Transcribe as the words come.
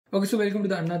Okay, so welcome to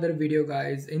the another video,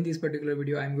 guys. In this particular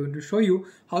video, I'm going to show you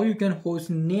how you can host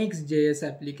Nginx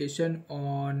application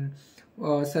on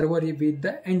server with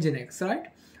the Nginx, right?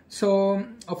 So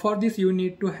for this, you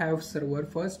need to have server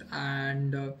first,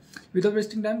 and without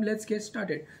wasting time, let's get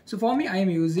started. So for me, I am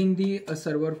using the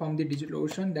server from the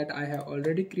DigitalOcean that I have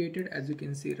already created. As you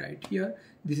can see right here,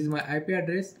 this is my IP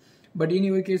address. But in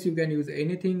your case, you can use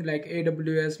anything like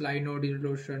AWS, Linode,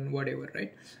 DigitalOcean, whatever,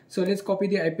 right? So let's copy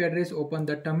the IP address, open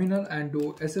the terminal and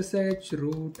do SSH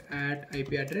root at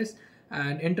IP address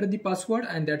and enter the password,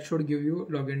 and that should give you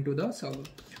login to the server.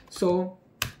 So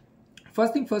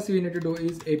first thing first we need to do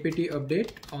is apt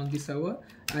update on the server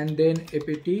and then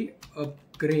apt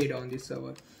upgrade on the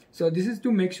server. So this is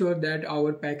to make sure that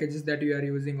our packages that we are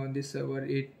using on this server,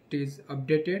 it is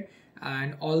updated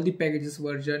and all the packages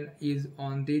version is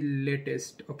on the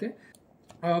latest. Okay,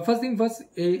 first thing first,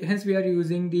 hence we are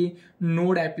using the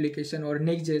Node application or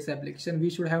Nginx application. We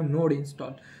should have Node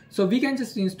installed, so we can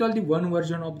just install the one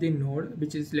version of the Node,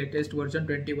 which is latest version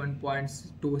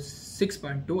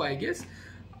 21.6.2 I guess,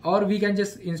 or we can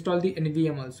just install the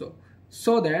NVM also,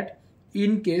 so that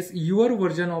in case your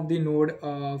version of the Node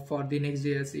for the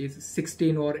Nginx is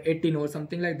 16 or 18 or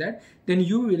something like that, then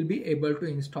you will be able to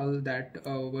install that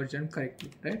version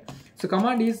correctly, right? So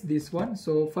command is this one.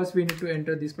 So first we need to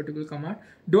enter this particular command.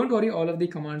 Don't worry, all of the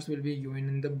commands will be given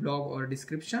in the blog or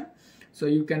description, so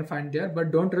you can find there,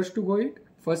 but don't rush to go it.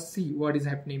 First see what is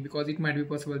happening, because it might be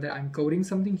possible that I'm covering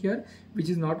something here which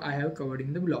is not I have covered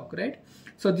in the blog, right?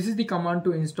 So this is the command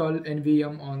to install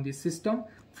NVM on the system.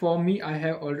 For me, I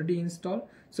have already installed.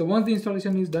 So once the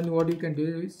installation is done, what you can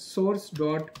do is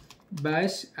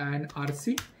source.bash and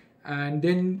rc, and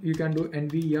then you can do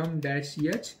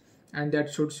nvm-h, and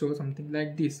that should show something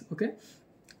like this. Okay,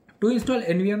 to install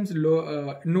NVM's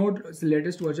Node's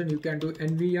latest version, you can do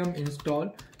nvm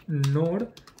install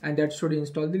node, and that should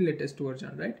install the latest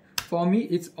version, right? For me,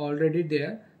 it's already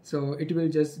there, so it will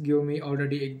just give me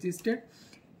already existed.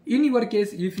 In your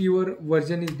case, if your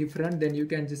version is different, then you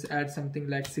can just add something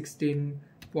like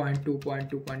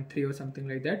 16.2.2.3 or something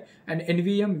like that, and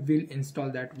NVM will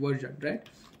install that version, right?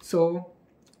 So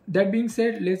that being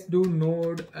said, let's do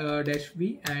node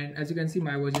 -v, and as you can see,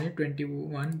 my version is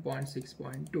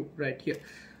 21.6.2 right here.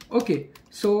 Okay,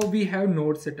 so we have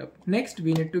Node set up. Next,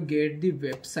 we need to get the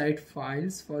website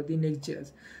files for the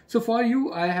Next.js. So for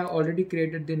you, I have already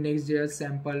created the Next.js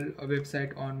sample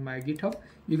website on my GitHub.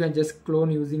 You can just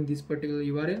clone using this particular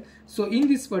URL. So in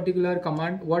this particular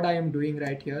command, what I am doing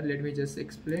right here, let me just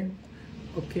explain.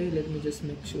 Okay, let me just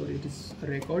make sure it is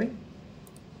recording.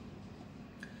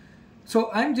 So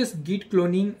I'm just git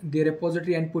cloning the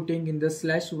repository and putting in the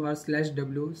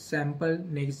 /var/w sample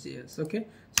Next.js. Okay,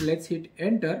 so let's hit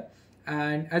enter,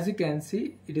 and as you can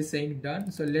see, it is saying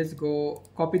done. So let's go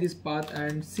copy this path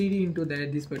and cd into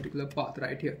this particular path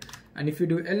right here. And if you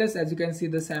do ls, as you can see,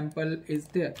 the sample is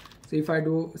there. So if I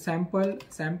do sample,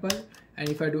 and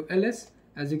if I do ls,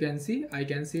 as you can see, I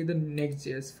can see the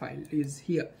Next.js file is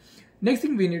here. Next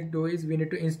thing we need to do is we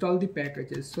need to install the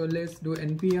packages. So let's do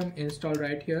npm install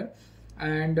right here.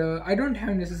 And I don't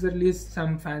have necessarily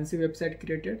some fancy website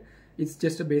created. It's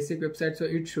just a basic website, so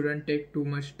it shouldn't take too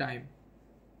much time.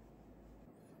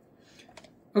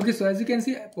 Okay, so as you can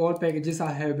see, all packages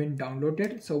have been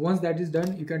downloaded. So once that is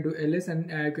done, you can do ls,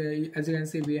 and as you can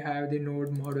see, we have the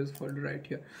node models folder right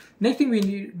here. Next thing we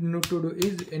need to do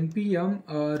is npm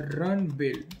run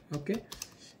build. Okay,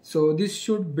 so this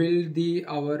should build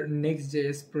our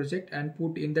Next.js project and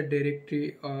put in the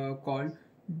directory called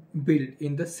build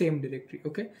in the same directory.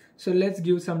 Okay, so let's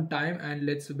give some time and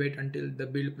let's wait until the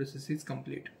build process is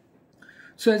complete.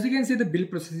 So as you can see, the build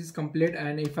process is complete,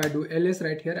 and if I do ls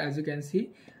right here, as you can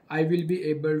see, I will be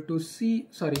able to see,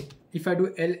 sorry, if I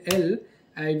do ll,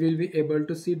 I will be able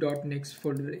to see .next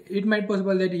folder. It might be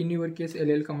possible that in your case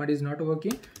ll command is not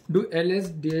working. Do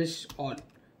ls-all,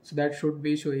 so that should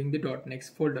be showing the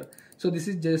 .next folder. So this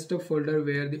is just a folder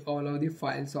where all of the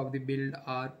files of the build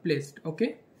are placed.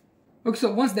 Okay,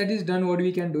 so once that is done, what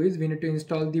we can do is we need to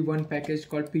install the one package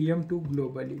called pm2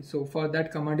 globally. So for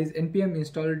that, command is npm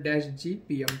install -g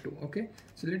pm2. Okay,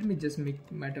 so let me just make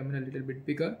my terminal a little bit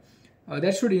bigger.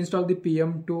 That should install the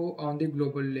pm2 on the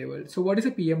global level. So what is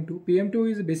a pm2? pm2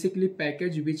 is basically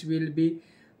package which will be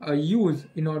used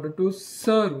in order to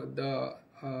serve the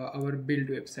our build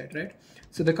website, right?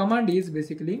 So the command is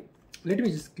basically, let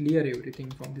me just clear everything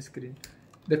from the screen.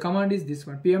 The command is this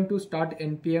one, pm2 start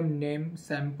npm name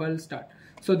sample start.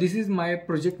 So this is my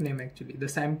project name actually. The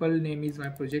sample name is my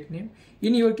project name.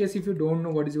 In your case, if you don't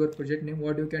know what is your project name,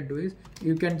 what you can do is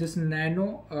you can just nano,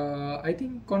 I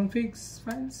think configs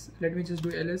files. Let me just do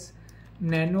ls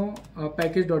nano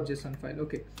package.json file.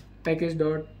 Okay, package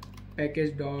dot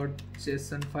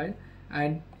package.json file,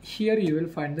 and here you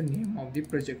will find the name of the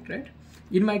project, right?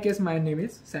 In my case, my name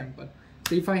is sample.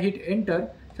 So if I hit enter,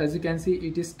 so as you can see,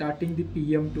 it is starting the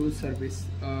PM2 service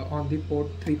on the port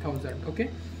 3000. Okay,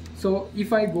 so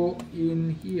if I go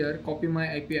in here, copy my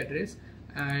IP address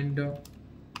and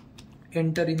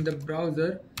enter in the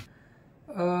browser,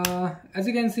 as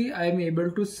you can see, I am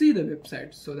able to see the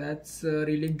website. So that's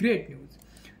really great news.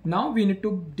 Now we need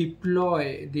to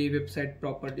deploy the website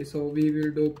properly. So we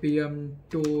will do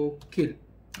PM2 kill.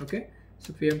 Okay,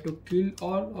 so PM2 kill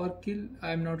all or kill,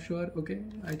 I'm not sure. Okay,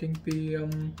 I think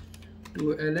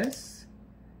PM2 ls.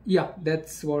 Yeah,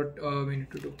 that's what we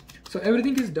need to do. So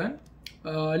everything is done.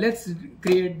 Let's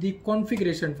create the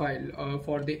configuration file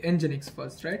for the Nginx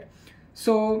first, right?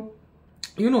 So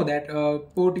you know that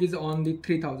port is on the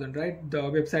 3000, right? The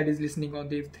website is listening on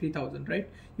the 3000, right?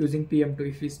 Using PM2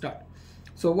 if we start.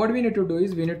 So what we need to do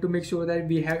is we need to make sure that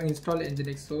we have installed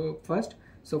Nginx.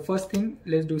 So first thing,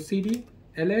 let's do cd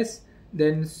ls,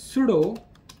 then sudo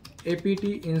apt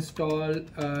install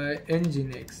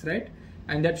Nginx, right?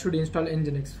 And that should install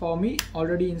Nginx. For me,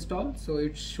 already installed, so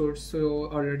it should show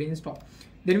already installed.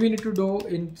 Then we need to do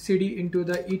in cd into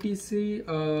the etc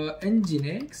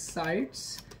Nginx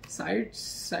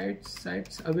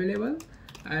sites available,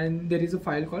 and there is a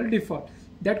file called default.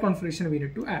 That configuration we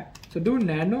need to add. So do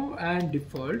nano and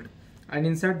default, and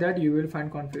inside that you will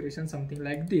find configuration something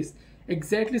like this.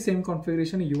 Exactly same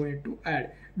configuration you need to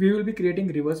add. We will be creating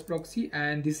reverse proxy,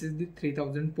 and this is the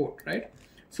 3000 port, right?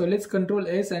 So let's Control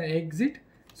S and exit.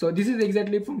 So this is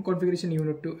exactly from configuration you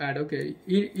need to add. Okay,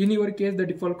 in your case the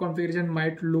default configuration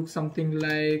might look something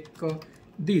like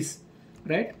this,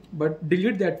 right? But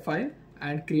delete that file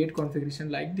and create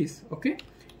configuration like this. Okay,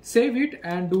 save it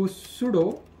and do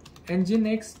sudo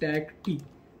nginx -t,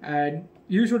 and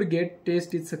you should get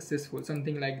test is successful,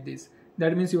 something like this.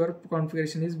 That means your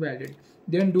configuration is valid.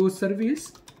 Then do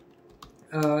service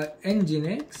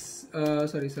nginx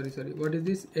what is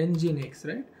this, nginx,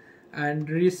 right? And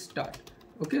restart.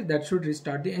 Okay, that should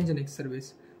restart the nginx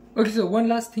service. Okay, so one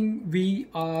last thing we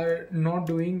are not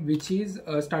doing, which is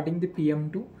starting the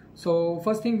PM2. So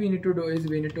first thing we need to do is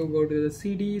we need to go to the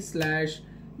cd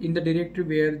 / in the directory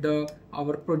where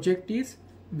our project is,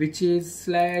 which is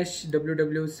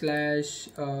 /ww/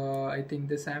 I think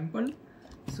the sample.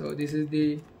 So this is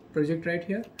the project right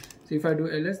here. So if I do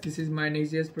ls, this is my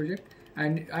Nginx project,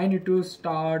 and I need to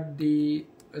start the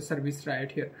service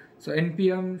right here. So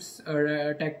npm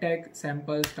tag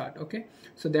sample start. Okay,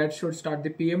 so that should start the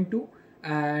PM2.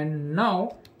 And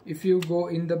now if you go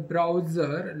in the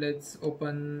browser, let's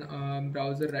open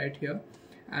browser right here,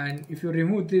 and if you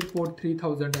remove the port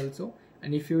 3000 also,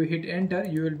 and if you hit enter,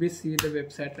 you will be see the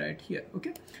website right here.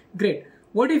 Okay, great.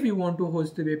 What if you want to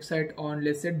host the website on,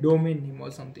 let's say, domain name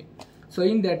or something? So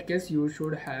in that case you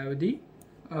should have the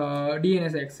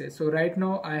DNS access. So right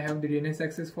now I have the DNS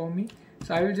access for me,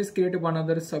 so I will just create one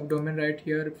other subdomain right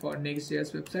here for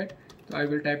Next.js website. So I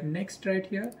will type next right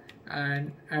here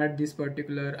and add this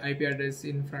particular IP address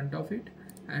in front of it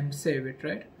and save it,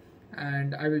 right?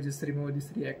 And I will just remove this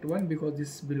React one because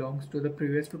this belongs to the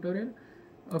previous tutorial.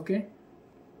 Okay,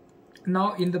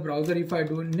 now in the browser, if I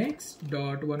do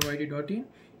next.1yt.in,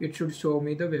 it should show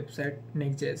me the website,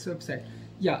 Next.js website.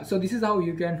 Yeah, so this is how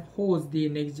you can host the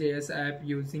Next.js app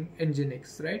using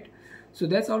Nginx, right? So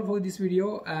that's all for this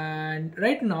video. And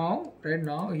right now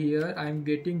here I'm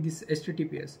getting this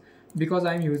HTTPS because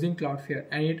I'm using Cloudflare,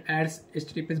 and it adds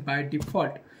HTTPS by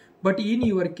default. But in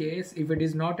your case, if it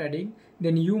is not adding,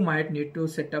 then you might need to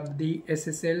set up the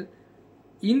SSL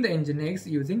in the Nginx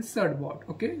using certbot.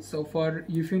 Okay, so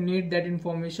if you need that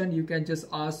information, you can just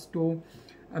ask to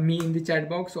me in the chat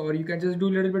box, or you can just do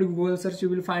a little bit of Google search, you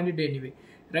will find it anyway,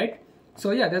 right?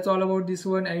 So yeah, that's all about this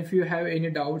one, and if you have any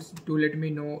doubts, do let me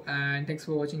know, and thanks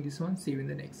for watching this one. See you in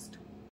the next.